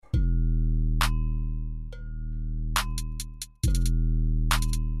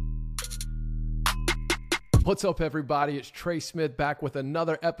What's up, everybody? It's Trey Smith back with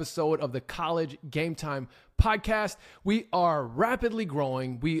another episode of the College Game Time podcast. We are rapidly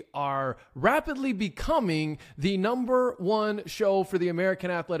growing. We are rapidly becoming the #1 show for the American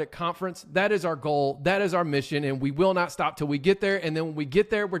Athletic Conference. That is our goal. That is our mission, and we will not stop till we get there. And then when we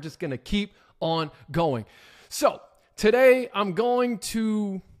get there, we're just going to keep on going. So today I'm going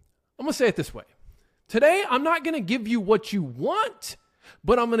to say it this way. Today, I'm not going to give you what you want,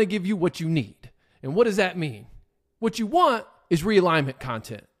 but I'm going to give you what you need. And what does that mean? What you want is realignment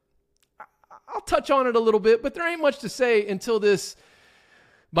content. I'll touch on it a little bit, but there ain't much to say until this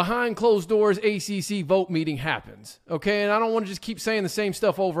behind closed doors ACC vote meeting happens. Okay, and I don't want to just keep saying the same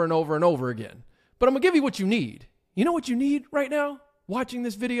stuff over and over and over again. But I'm going to give you what you need. You know what you need right now? Watching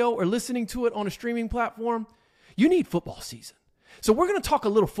this video or listening to it on a streaming platform? You need football season. So we're going to talk a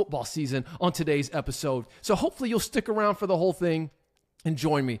little football season on today's episode. So hopefully you'll stick around for the whole thing and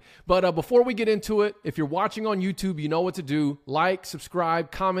join me. But before we get into it, if you're watching on YouTube, you know what to do. Like,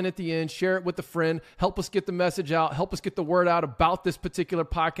 subscribe, comment at the end, share it with a friend. Help us get the message out. Help us get the word out about this particular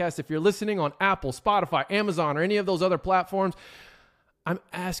podcast. If you're listening on Apple, Spotify, Amazon, or any of those other platforms, I'm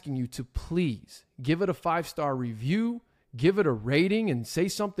asking you to please give it a 5-star review. Give it a rating and say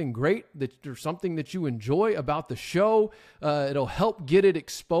something great or something that you enjoy about the show. It'll help get it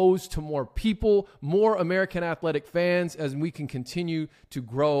exposed to more people, more American athletic fans, as we can continue to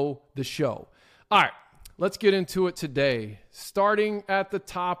grow the show. All right, let's get into it today, starting at the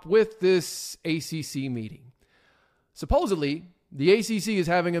top with this ACC meeting. Supposedly, the ACC is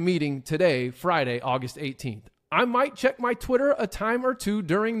having a meeting today, Friday, August 18th. I might check my Twitter a time or two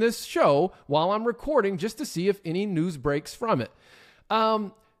during this show while I'm recording just to see if any news breaks from it.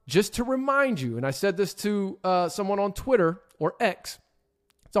 Just to remind you, and I said this to someone on Twitter or X.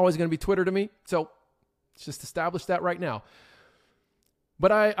 It's always going to be Twitter to me, so let's just establish that right now.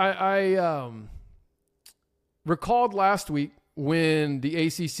 But I recalled last week when the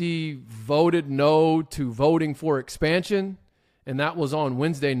ACC voted no to voting for expansion, and that was on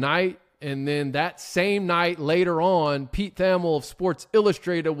Wednesday night. And then that same night later on, Pete Thamel of Sports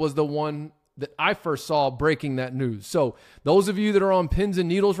Illustrated was the one that I first saw breaking that news. So those of you that are on pins and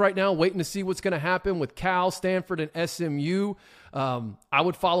needles right now, waiting to see what's going to happen with Cal, Stanford, and SMU, I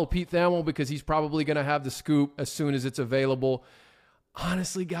would follow Pete Thamel because he's probably going to have the scoop as soon as it's available.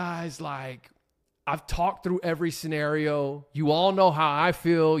 Honestly, guys, like, I've talked through every scenario. You all know how I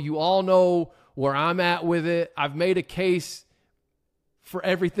feel. You all know where I'm at with it. I've made a case for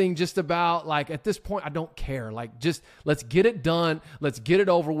everything just about. Like, at this point, I don't care. Like, just let's get it done. Let's get it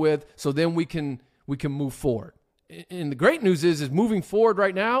over with so then we can move forward. And the great news is moving forward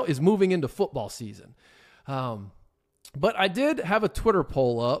right now is moving into football season. But I did have a Twitter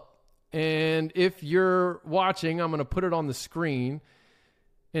poll up, and if you're watching, I'm going to put it on the screen.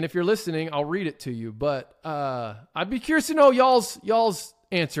 And if you're listening, I'll read it to you. But I'd be curious to know y'all's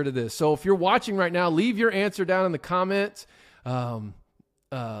answer to this. So if you're watching right now, leave your answer down in the comments.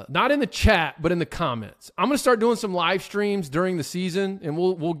 Not in the chat, but in the comments. I'm going to start doing some live streams during the season, and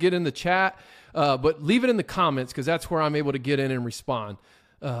we'll get in the chat. But leave it in the comments because that's where I'm able to get in and respond.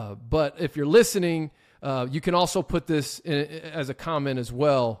 But if you're listening, you can also put this in, as a comment as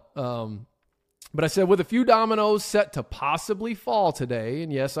well. But I said, with a few dominoes set to possibly fall today,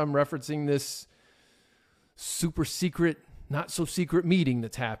 and yes, I'm referencing this super secret, not so secret meeting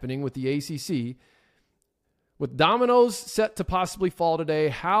that's happening with the ACC. With dominoes set to possibly fall today,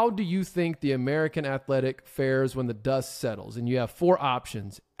 how do you think the American Athletic fares when the dust settles? And you have 4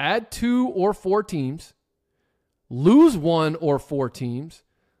 options. Add 2 or 4 teams. Lose 1 or 4 teams.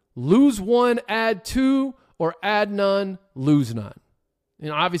 Lose 1, add 2, or add none, lose none. And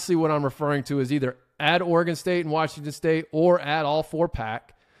obviously what I'm referring to is either add Oregon State and Washington State or add all 4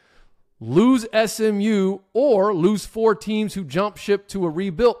 pack. Lose SMU or lose 4 teams who jump ship to a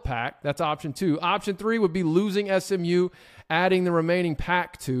rebuilt pack. That's option 2. Option 3 would be losing SMU, adding the remaining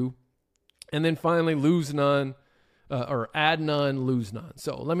pack 2, and then finally lose none or add none, lose none.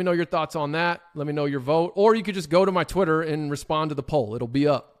 So let me know your thoughts on that. Let me know your vote. Or you could just go to my Twitter and respond to the poll. It'll be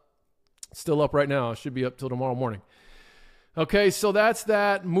up. It's still up right now. It should be up till tomorrow morning. Okay, so that's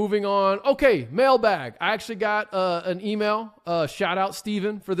that. Moving on. Okay, mailbag. I actually got an email. Shout out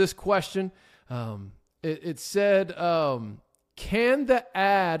Steven for this question. It said, can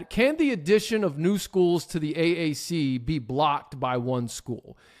the addition of new schools to the AAC be blocked by one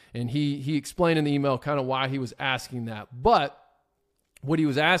school? And he explained in the email kind of why he was asking that. But what he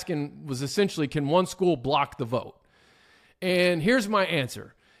was asking was essentially, can one school block the vote? And here's my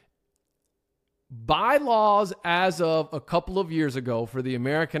answer. Bylaws as of a couple of years ago for the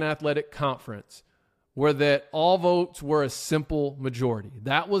American Athletic Conference were that all votes were a simple majority.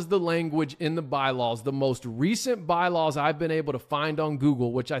 That was the language in the bylaws. The most recent bylaws I've been able to find on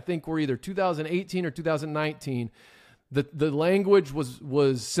Google, which I think were either 2018 or 2019, the language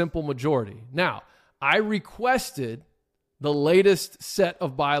was simple majority. Now, I requested the latest set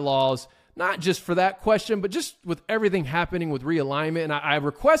of bylaws, not just for that question, but just with everything happening with realignment. And I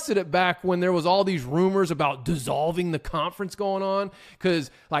requested it back when there was all these rumors about dissolving the conference going on, because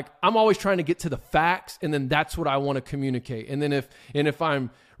like I'm always trying to get to the facts, and then that's what I want to communicate. And then if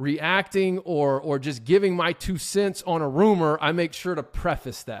I'm reacting or just giving my 2 cents on a rumor, I make sure to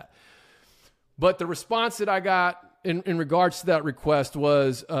preface that. But the response that I got in regards to that request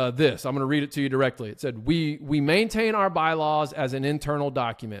was this. I'm going to read it to you directly. It said, we maintain our bylaws as an internal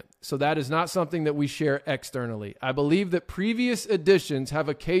document, so that is not something that we share externally. I believe that previous editions have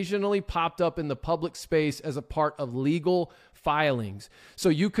occasionally popped up in the public space as a part of legal filings, so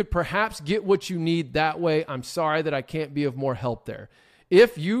you could perhaps get what you need that way. I'm sorry that I can't be of more help there.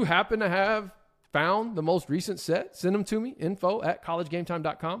 If you happen to have found the most recent set, send them to me,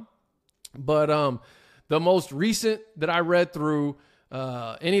 info@collegegametime.com. But the most recent that I read through,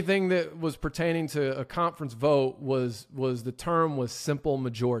 anything that was pertaining to a conference vote was the term was simple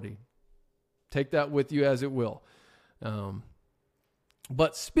majority. Take that with you as it will.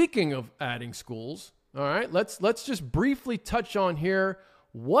 But speaking of adding schools, all right, let's just briefly touch on here.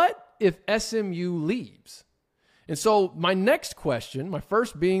 What if SMU leaves? And so my next question, my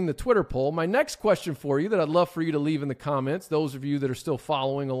first being the Twitter poll, my next question for you that I'd love for you to leave in the comments, those of you that are still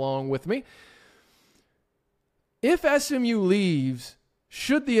following along with me. If SMU leaves,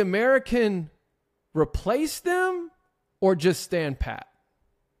 should the American replace them or just stand pat?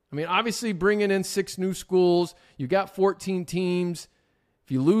 I mean, obviously bringing in 6 new schools, you got 14 teams.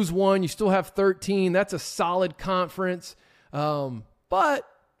 If you lose one, you still have 13. That's a solid conference. But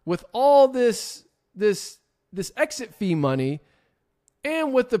with all this exit fee money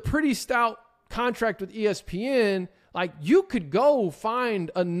and with the pretty stout contract with ESPN, like you could go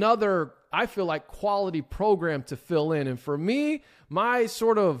find another, I feel like, quality program to fill in. And for me, my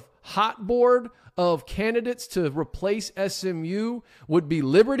sort of hot board of candidates to replace SMU would be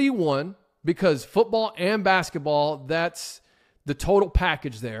Liberty 1, because football and basketball, that's the total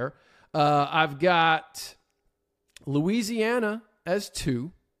package there. I've got Louisiana as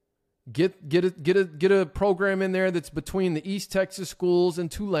 2. Get a program in there that's between the East Texas schools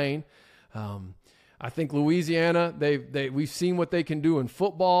and Tulane. I think Louisiana, we've seen what they can do in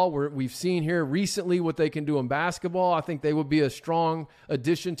football. We've seen here recently what they can do in basketball. I think they would be a strong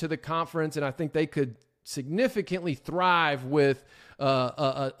addition to the conference, and I think they could significantly thrive with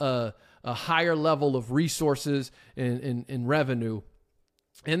a higher level of resources and revenue.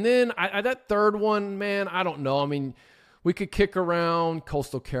 And then that third one, man, I don't know. I mean, we could kick around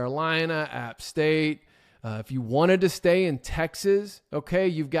Coastal Carolina, App State. If you wanted to stay in Texas, okay,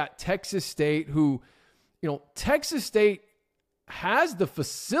 you've got Texas State, who, Texas State has the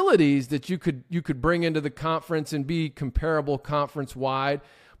facilities that you could bring into the conference and be comparable conference-wide.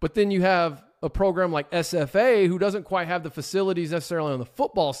 But then you have a program like SFA, who doesn't quite have the facilities necessarily on the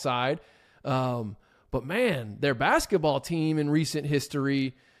football side. But man, their basketball team in recent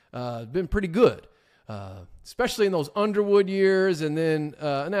history has been pretty good. Especially in those Underwood years. And then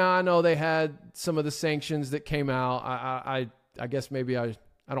now I know they had some of the sanctions that came out. I guess maybe I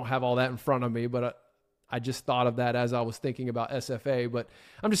don't have all that in front of me, but I just thought of that as I was thinking about SFA. But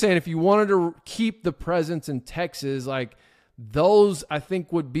I'm just saying, if you wanted to keep the presence in Texas, like those I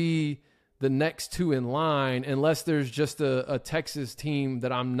think would be the next 2 in line, unless there's just a Texas team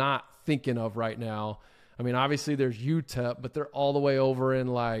that I'm not thinking of right now. I mean, obviously there's UTEP, but they're all the way over in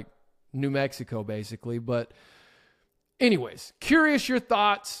like New Mexico, basically. But anyways, curious your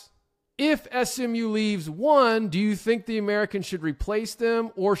thoughts. If SMU leaves, 1, do you think the American should replace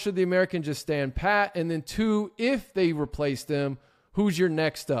them, or should the American just stand pat? And then 2, if they replace them, who's your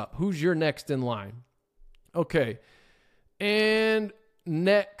next up? Who's your next in line? Okay. And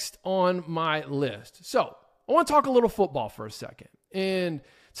next on my list. So I want to talk a little football for a second. And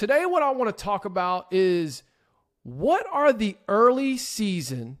today what I want to talk about is, what are the early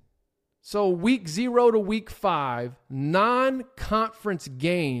season, so week 0 to week 5, non-conference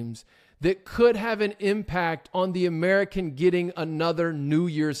games that could have an impact on the American getting another New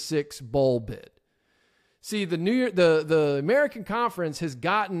Year's 6 bowl bid? See, the American Conference has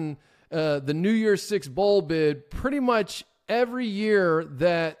gotten the New Year's 6 bowl bid pretty much every year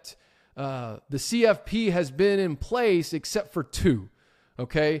that the CFP has been in place, except for 2.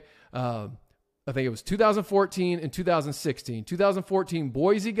 Okay. I think it was 2014 and 2016. 2014,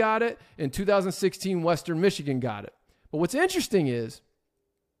 Boise got it, and 2016, Western Michigan got it. But what's interesting is,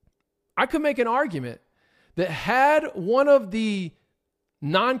 I could make an argument that had one of the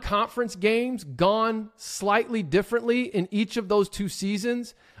non-conference games gone slightly differently in each of those 2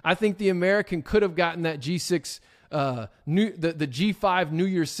 seasons, I think the American could have gotten that G6, the G5 New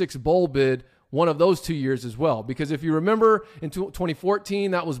Year's 6 bowl bid one of those 2 years as well. Because if you remember in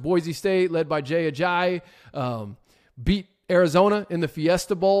 2014, that was Boise State led by Jay Ajayi, beat Arizona in the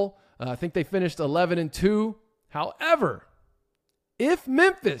Fiesta Bowl. I think they finished 11-2. However, if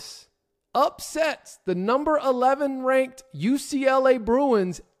Memphis upsets the number 11 ranked UCLA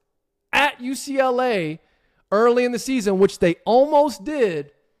Bruins at UCLA early in the season, which they almost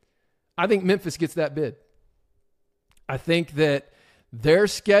did, I think Memphis gets that bid. I think that their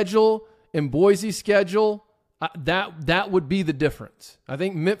schedule and Boise's schedule, that would be the difference. I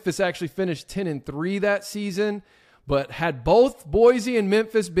think Memphis actually finished 10-3 that season, but had both Boise and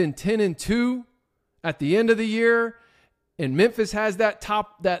Memphis been 10-2 at the end of the year, and Memphis has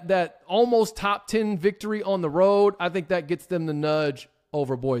that almost top 10 victory on the road, I think that gets them the nudge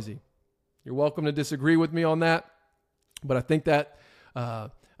over Boise. You're welcome to disagree with me on that, but I think that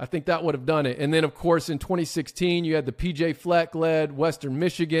would have done it. And then, of course, in 2016, you had the PJ Fleck-led Western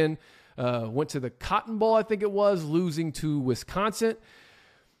Michigan, went to the Cotton Bowl, I think it was, losing to Wisconsin.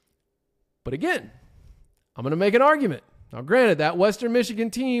 But again, I'm going to make an argument. Now, granted, that Western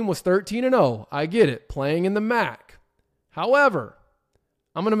Michigan team was 13-0. I get it, playing in the MAC. However,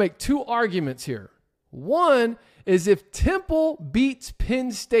 I'm going to make 2 arguments here. One is if Temple beats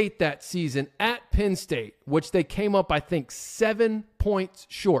Penn State that season at Penn State, which they came up, I think, 7 points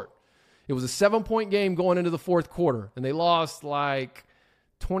short. It was a 7-point game going into the fourth quarter, and they lost like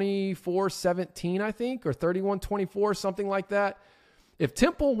 24-17, I think, or 31-24, something like that. If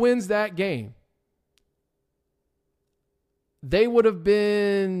Temple wins that game, they would have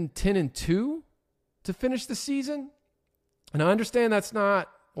been 10-2 to finish the season. And I understand that's not,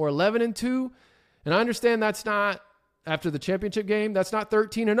 or 11-2, and I understand that's not, after the championship game, that's not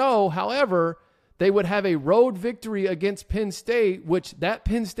 13-0. However, they would have a road victory against Penn State, which that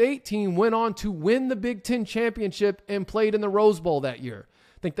Penn State team went on to win the Big Ten championship and played in the Rose Bowl that year.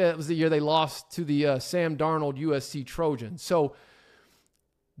 I think that was the year they lost to the Sam Darnold USC Trojans. So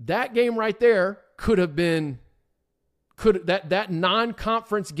that game right there could have been, that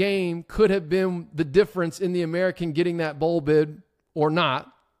non-conference game could have been the difference in the American getting that bowl bid or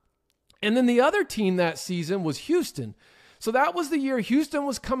not. And then the other team that season was Houston. So that was the year Houston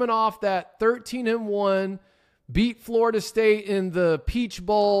was coming off that 13-1, beat Florida State in the Peach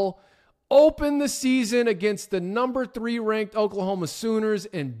Bowl, opened the season against the number 3 ranked Oklahoma Sooners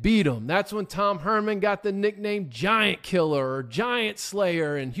and beat them. That's when Tom Herman got the nickname Giant Killer or Giant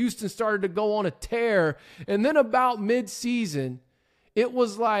Slayer, and Houston started to go on a tear. And then about mid-season, it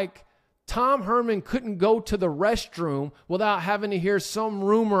was like Tom Herman couldn't go to the restroom without having to hear some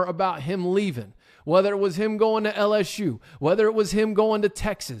rumor about him leaving, whether it was him going to LSU, whether it was him going to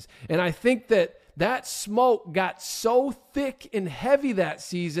Texas. And I think that smoke got so thick and heavy that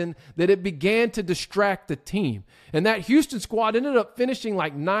season that it began to distract the team. And that Houston squad ended up finishing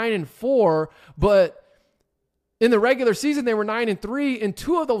like 9-4, but in the regular season, they were 9-3, and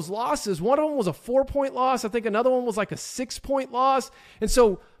 2 of those losses, one of them was a 4-point loss. I think another one was like a 6-point loss. And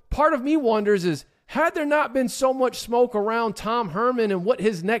so part of me wonders is, had there not been so much smoke around Tom Herman and what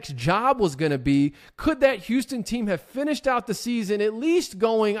his next job was going to be, could that Houston team have finished out the season at least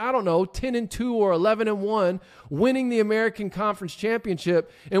going, 10-2 or 11-1, winning the American Conference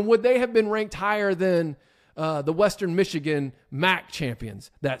Championship? And would they have been ranked higher than the Western Michigan MAC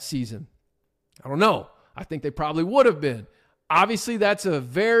champions that season? I don't know. I think they probably would have been. Obviously, that's a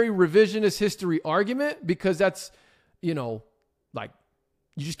very revisionist history argument because that's,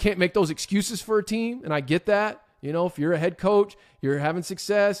 you just can't make those excuses for a team, and I get that. If you're a head coach, you're having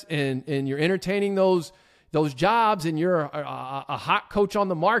success, and you're entertaining those jobs, and you're a hot coach on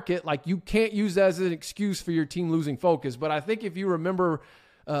the market, like you can't use that as an excuse for your team losing focus. But I think if you remember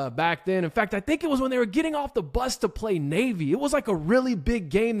back then, in fact, I think it was when they were getting off the bus to play Navy. It was like a really big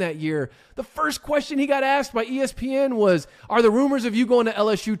game that year. The first question he got asked by ESPN was, "Are the rumors of you going to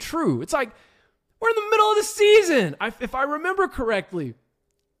LSU true?" It's like, we're in the middle of the season, if I remember correctly.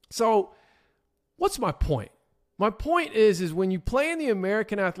 So what's my point? My point is when you play in the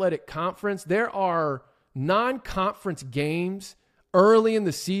American Athletic Conference, there are non-conference games early in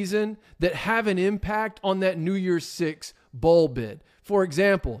the season that have an impact on that New Year's 6 bowl bid. For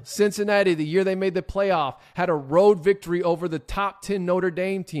example, Cincinnati, the year they made the playoff, had a road victory over the top 10 Notre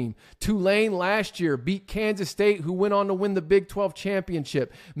Dame team. Tulane last year beat Kansas State, who went on to win the Big 12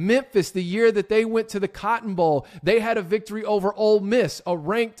 championship. Memphis, the year that they went to the Cotton Bowl, they had a victory over Ole Miss, a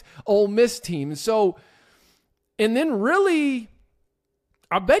ranked Ole Miss team. And then really,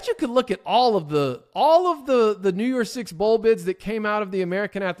 I bet you could look at all of the New Year's Six bowl bids that came out of the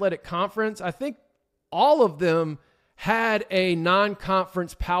American Athletic Conference. I think all of them had a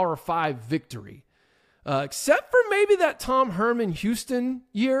non-conference Power 5 victory, except for maybe that Tom Herman Houston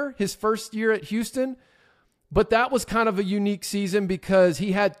year, his first year at Houston. But that was kind of a unique season because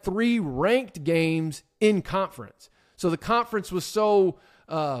he had 3 ranked games in conference. So the conference was so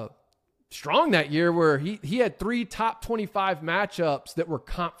strong that year where he had 3 top 25 matchups that were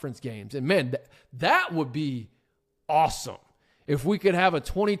conference games. And man, that would be awesome if we could have a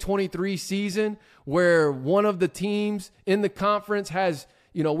 2023 season where one of the teams in the conference has,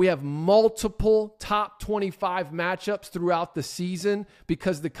 we have multiple top 25 matchups throughout the season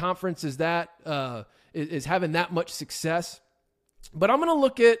because the conference is is having that much success. But I'm going to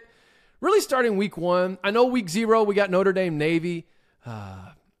look at really starting week 1. I know week 0, we got Notre Dame Navy.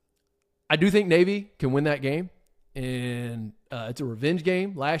 I do think Navy can win that game, and it's a revenge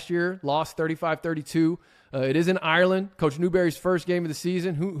game. Last year, lost 35-32. It is in Ireland. Coach Newberry's first game of the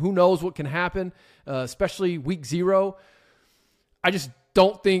season. Who knows what can happen, especially week 0. I just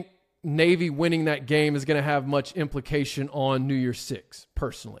don't think Navy winning that game is going to have much implication on New Year's Six,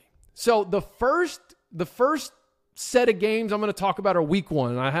 personally. So the first set of games I'm going to talk about are week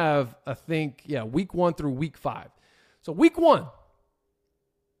 1. I have, week 1 through week 5. So week 1,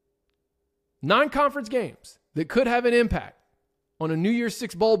 non-conference games that could have an impact on a New Year's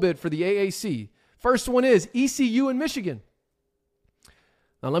Six bowl bid for the AAC. First one is ECU and Michigan.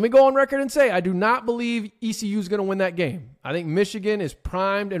 Now, let me go on record and say I do not believe ECU is going to win that game. I think Michigan is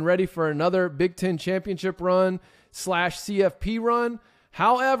primed and ready for another Big Ten championship run / CFP run.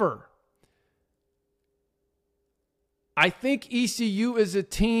 However, I think ECU is a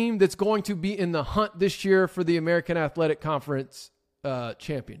team that's going to be in the hunt this year for the American Athletic Conference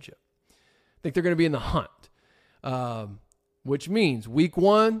championship. I think they're going to be in the hunt, which means week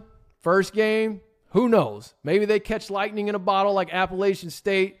 1, first game, who knows? Maybe they catch lightning in a bottle like Appalachian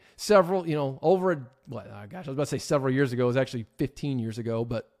State several, I was about to say several years ago. It was actually 15 years ago,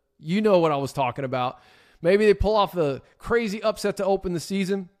 but you know what I was talking about. Maybe they pull off a crazy upset to open the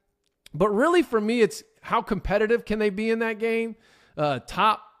season. But really for me, it's how competitive can they be in that game?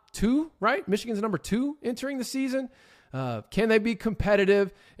 Top 2, right? Michigan's number 2 entering the season. Can they be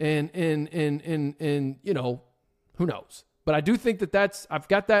competitive? And who knows? But I do think I've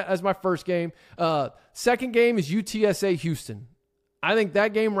got that as my first game. Second game is UTSA Houston. I think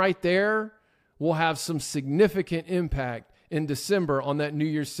that game right there will have some significant impact in December on that New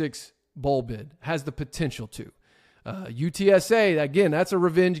Year's Six bowl bid. Has the potential to. UTSA, again, that's a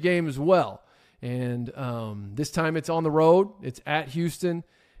revenge game as well. And this time it's on the road. It's at Houston.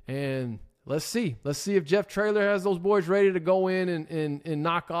 And let's see. Let's see if Jeff Traylor has those boys ready to go in and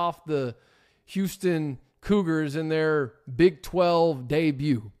knock off the Houston Cougars in their Big 12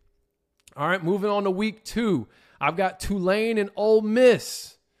 debut. All right, moving on to week 2. I've got Tulane and Ole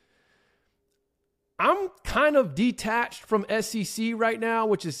Miss. I'm kind of detached from SEC right now,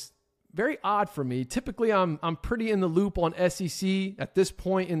 which is very odd for me. Typically, I'm pretty in the loop on SEC at this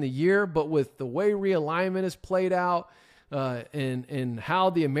point in the year, but with the way realignment is played out and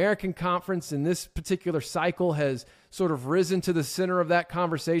how the American Conference in this particular cycle has sort of risen to the center of that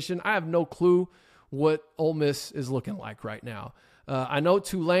conversation, I have no clue what Ole Miss is looking like right now. I know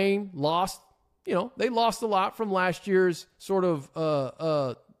Tulane lost, they lost a lot from last year's sort of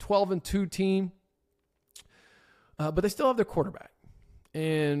 12-2 team, but they still have their quarterback.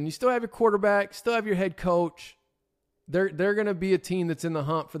 And you still have your quarterback, still have your head coach. They're going to be a team that's in the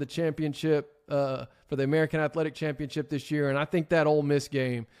hunt for the championship, for the American Athletic Championship this year. And I think that Ole Miss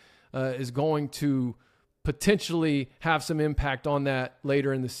game is going to potentially have some impact on that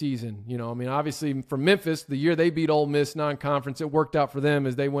later in the season. Obviously for Memphis, the year they beat Ole Miss non-conference, it worked out for them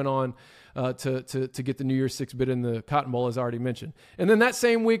as they went on to get the New Year's Six bid in the Cotton Bowl, as I already mentioned. And then that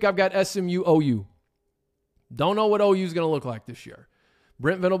same week, I've got SMU OU. Don't know what OU is going to look like this year.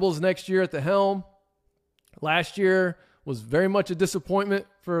 Brent Venables next year at the helm. Last year was very much a disappointment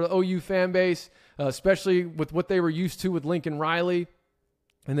for the OU fan base, especially with what they were used to with Lincoln Riley,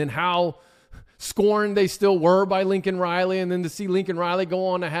 and then how scorned they still were by Lincoln Riley, and then to see Lincoln Riley go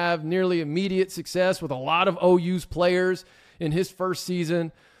on to have nearly immediate success with a lot of OU's players in his first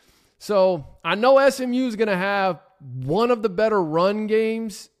season. So I know SMU is going to have one of the better run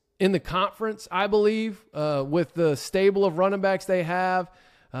games in the conference, I believe, with the stable of running backs they have.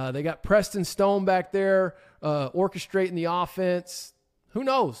 They got Preston Stone back there orchestrating the offense. Who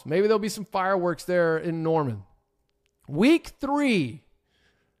knows? Maybe there'll be some fireworks there in Norman. Week 3.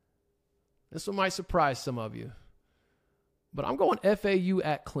 This one might surprise some of you. But I'm going FAU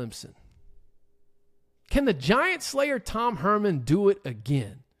at Clemson. Can the Giant Slayer Tom Herman do it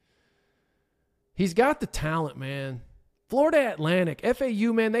again? He's got the talent, man. Florida Atlantic,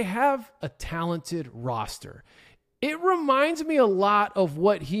 FAU, man, they have a talented roster. It reminds me a lot of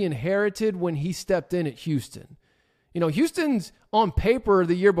what he inherited when he stepped in at Houston. You know, Houston's on paper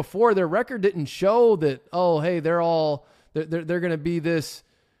the year before, their record didn't show that, oh, hey, they're going to be this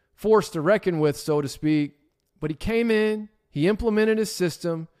force to reckon with, so to speak. But he came in, he implemented his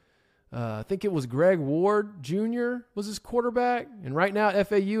system. I think it was Greg Ward Jr. was his quarterback. And right now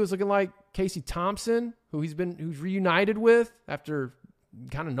FAU is looking like Casey Thompson, who's reunited with after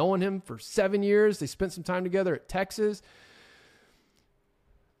kind of knowing him for 7 years. They spent some time together at Texas.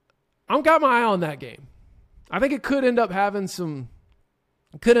 I've got my eye on that game. I think it could end up having some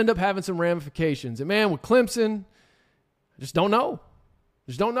ramifications. And man, with Clemson, I just don't know.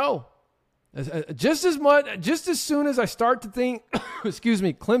 Just as soon as I start to think,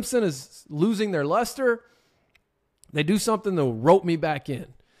 Clemson is losing their luster, they do something to rope me back in.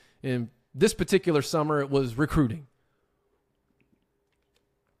 And this particular summer, it was recruiting.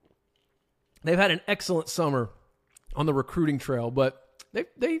 They've had an excellent summer on the recruiting trail, but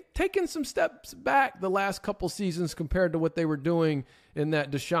they've taken some steps back the last couple seasons compared to what they were doing in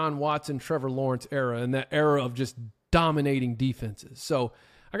that Deshaun Watson, Trevor Lawrence era, and that era of just dominating defenses. So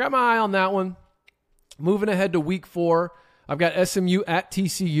I got my eye on that one. Moving ahead to week 4, I've got SMU at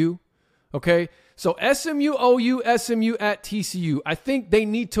TCU. Okay, so SMU, OU, SMU at TCU. I think they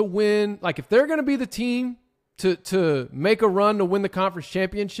need to win. Like, if they're going to be the team to make a run to win the conference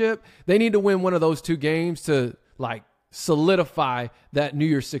championship, they need to win one of those two games to, like, solidify that New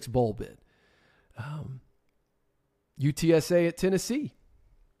Year's 6 bowl bid. UTSA at Tennessee.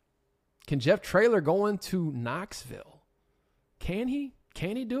 Can Jeff Traylor go into Knoxville? Can he?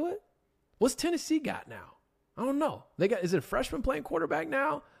 Can he do it? What's Tennessee got now? I don't know. Is it a freshman playing quarterback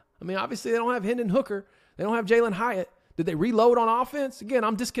now? I mean, obviously they don't have Hendon Hooker. They don't have Jalen Hyatt. Did they reload on offense? Again,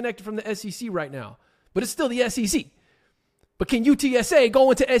 I'm disconnected from the SEC right now, but it's still the SEC. But can UTSA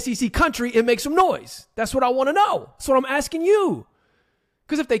go into SEC country and make some noise? That's what I want to know. That's what I'm asking you.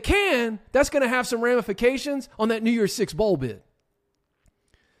 Because if they can, that's going to have some ramifications on that New Year's 6 bowl bid.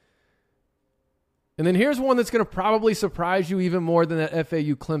 And then here's one that's going to probably surprise you even more than that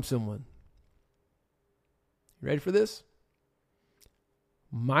FAU Clemson one. You ready for this?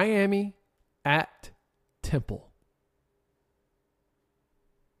 Miami at Temple.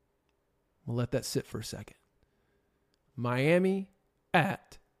 We'll let that sit for a second. Miami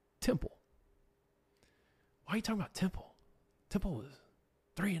at Temple. Why are you talking about Temple? Temple was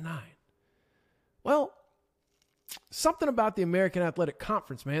 3-9. Well, something about the American Athletic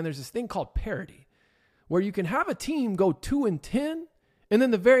Conference, man. There's this thing called parity, where you can have a team go 2-10, and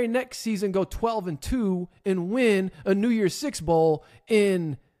then the very next season go 12-2 and win a New Year's 6 bowl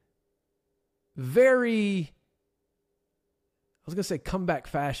in very, I was going to say comeback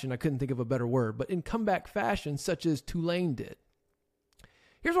fashion. I couldn't think of a better word, but in comeback fashion, such as Tulane did.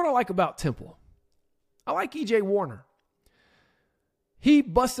 Here's what I like about Temple. I like E.J. Warner. He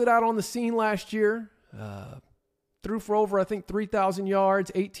busted out on the scene last year, threw for over, I think, 3,000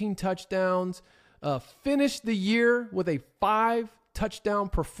 yards, 18 touchdowns, finished the year with a 5-touchdown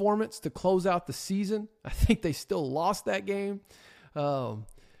performance to close out the season. I think they still lost that game. But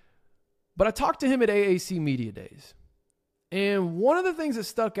I talked to him at AAC Media Days. And one of the things that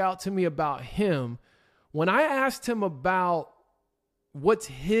stuck out to me about him, when I asked him about what's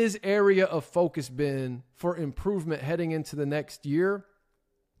his area of focus been for improvement heading into the next year,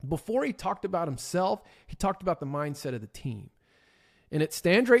 before he talked about himself, he talked about the mindset of the team. And it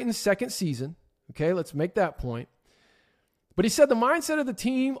stands right in the second season. Okay, let's make that point. But he said the mindset of the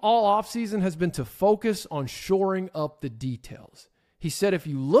team all offseason has been to focus on shoring up the details. He said if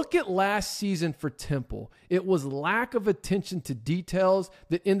you look at last season for Temple, it was lack of attention to details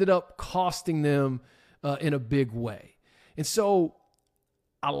that ended up costing them in a big way. And so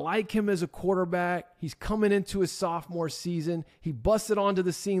I like him as a quarterback. He's coming into his sophomore season. He busted onto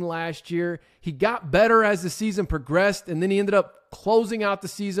the scene last year. He got better as the season progressed, and then he ended up closing out the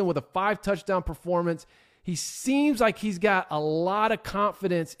season with a 5-touchdown performance. He seems like he's got a lot of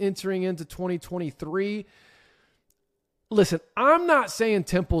confidence entering into 2023. Listen, I'm not saying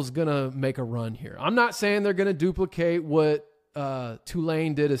Temple's going to make a run here. I'm not saying they're going to duplicate what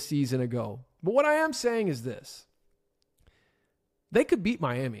Tulane did a season ago. But what I am saying is this. They could beat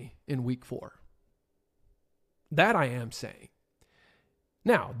Miami in week 4. That I am saying.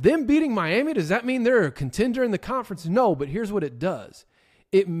 Now, them beating Miami, does that mean they're a contender in the conference? No, but here's what it does.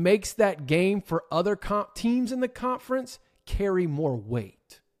 It makes that game for other teams in the conference carry more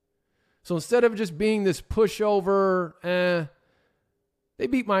weight. So instead of just being this pushover, They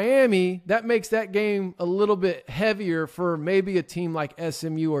beat Miami. That makes that game a little bit heavier for maybe a team like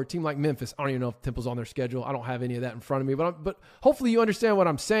SMU or a team like Memphis. I don't even know if Temple's on their schedule. I don't have any of that in front of me, but hopefully you understand what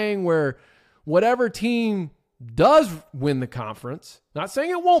I'm saying, where whatever team does win the conference, not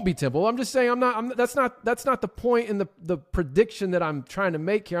saying it won't be Temple. I'm just saying that's not the point in the prediction that I'm trying to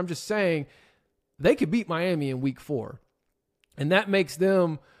make here. I'm just saying they could beat Miami in week 4. And that makes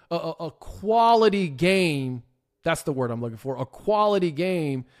them a quality game. That's the word I'm looking for. A quality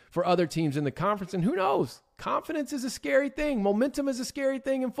game for other teams in the conference. And who knows? Confidence is a scary thing. Momentum is a scary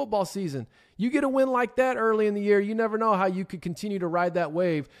thing in football season. You get a win like that early in the year, you never know how you could continue to ride that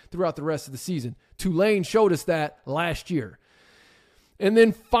wave throughout the rest of the season. Tulane showed us that last year. And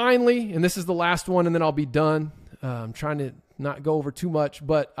then finally, and this is the last one, and then I'll be done. I'm trying to not go over too much,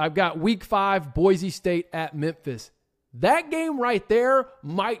 but I've got week 5, Boise State at Memphis. That game right there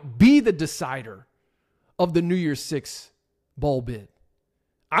might be the decider of the New Year's 6 bowl bid.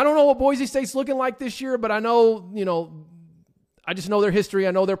 I don't know what Boise State's looking like this year, but I know, I just know their history.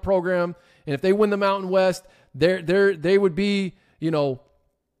 I know their program. And if they win the Mountain West, they would be, in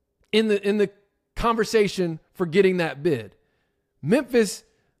the conversation for getting that bid. Memphis,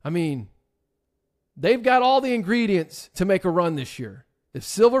 they've got all the ingredients to make a run this year. If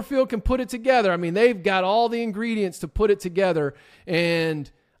Silverfield can put it together, they've got all the ingredients to put it together. And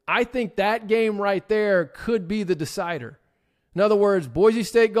I think that game right there could be the decider. In other words, Boise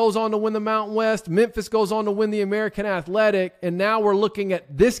State goes on to win the Mountain West. Memphis goes on to win the American Athletic. And now we're looking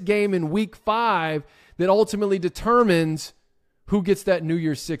at this game in week 5 that ultimately determines who gets that New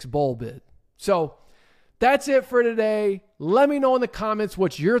Year's 6 bowl bid. So that's it for today. Let me know in the comments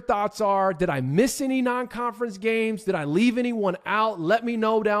what your thoughts are. Did I miss any non-conference games? Did I leave anyone out? Let me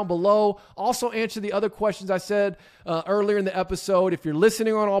know down below. Also answer the other questions I said earlier in the episode. If you're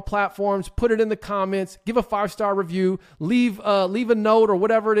listening on all platforms, put it in the comments. Give a 5-star review. Leave a note or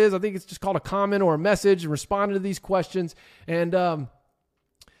whatever it is. I think it's just called a comment or a message and respond to these questions. And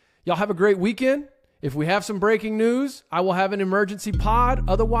y'all have a great weekend. If we have some breaking news, I will have an emergency pod.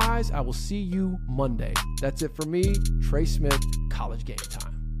 Otherwise, I will see you Monday. That's it for me, Trey Smith, College Game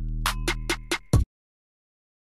Time.